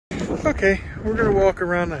Okay, we're gonna walk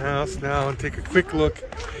around the house now and take a quick look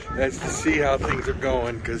as to see how things are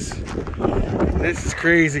going, because this is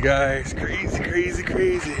crazy, guys. Crazy, crazy,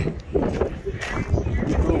 crazy. Oh.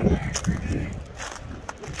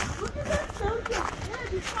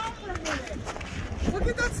 Look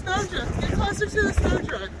at that snowdrift. Get closer to the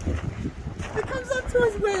snowdrift. It comes up to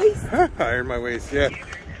his waist. Iron my waist, yeah.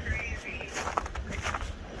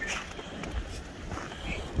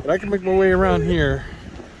 But I can make my way around here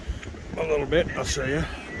a little bit. I'll show you.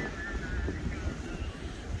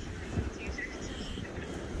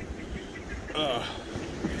 You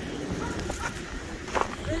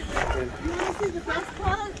want to see the best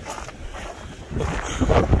part?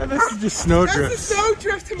 And this is just snowdrift. That's the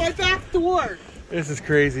snowdrift to my back door. This is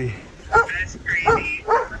crazy. That's crazy.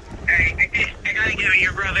 Alright, I gotta go.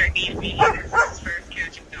 Your brother needs me. This is his first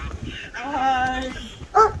catching dog.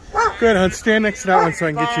 Good, hon. Stand next to that one so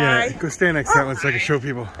I can get you in it. Go stand next to that one so I can show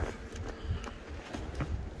people.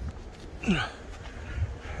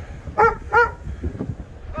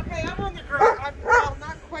 Okay, I'm on the ground. I'm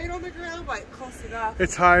not quite on the ground, but close enough.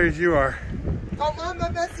 It's high as you are. Don't mind my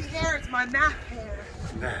messy hair. It's my nap hair.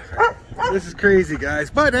 This is crazy,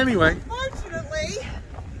 guys. But anyway. Fortunately,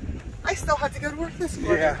 I still had to go to work this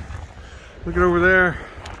morning. Yeah. Look at over there.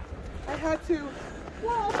 I had to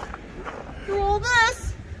walk through all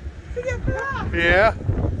this to get back. Yeah.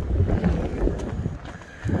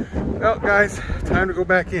 Well, guys, time to go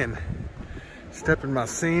back in. Step in my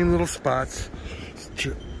same little spots.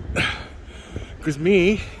 Because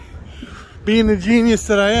me, being the genius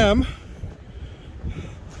that I am,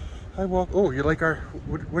 I walk. Oh, you like our,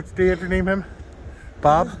 what's the other name him?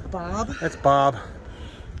 Bob? Bob. That's Bob.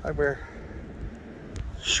 I wear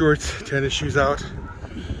shorts, tennis shoes out.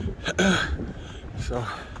 So,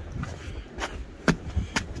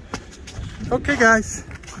 okay guys.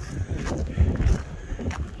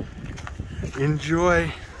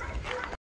 Enjoy.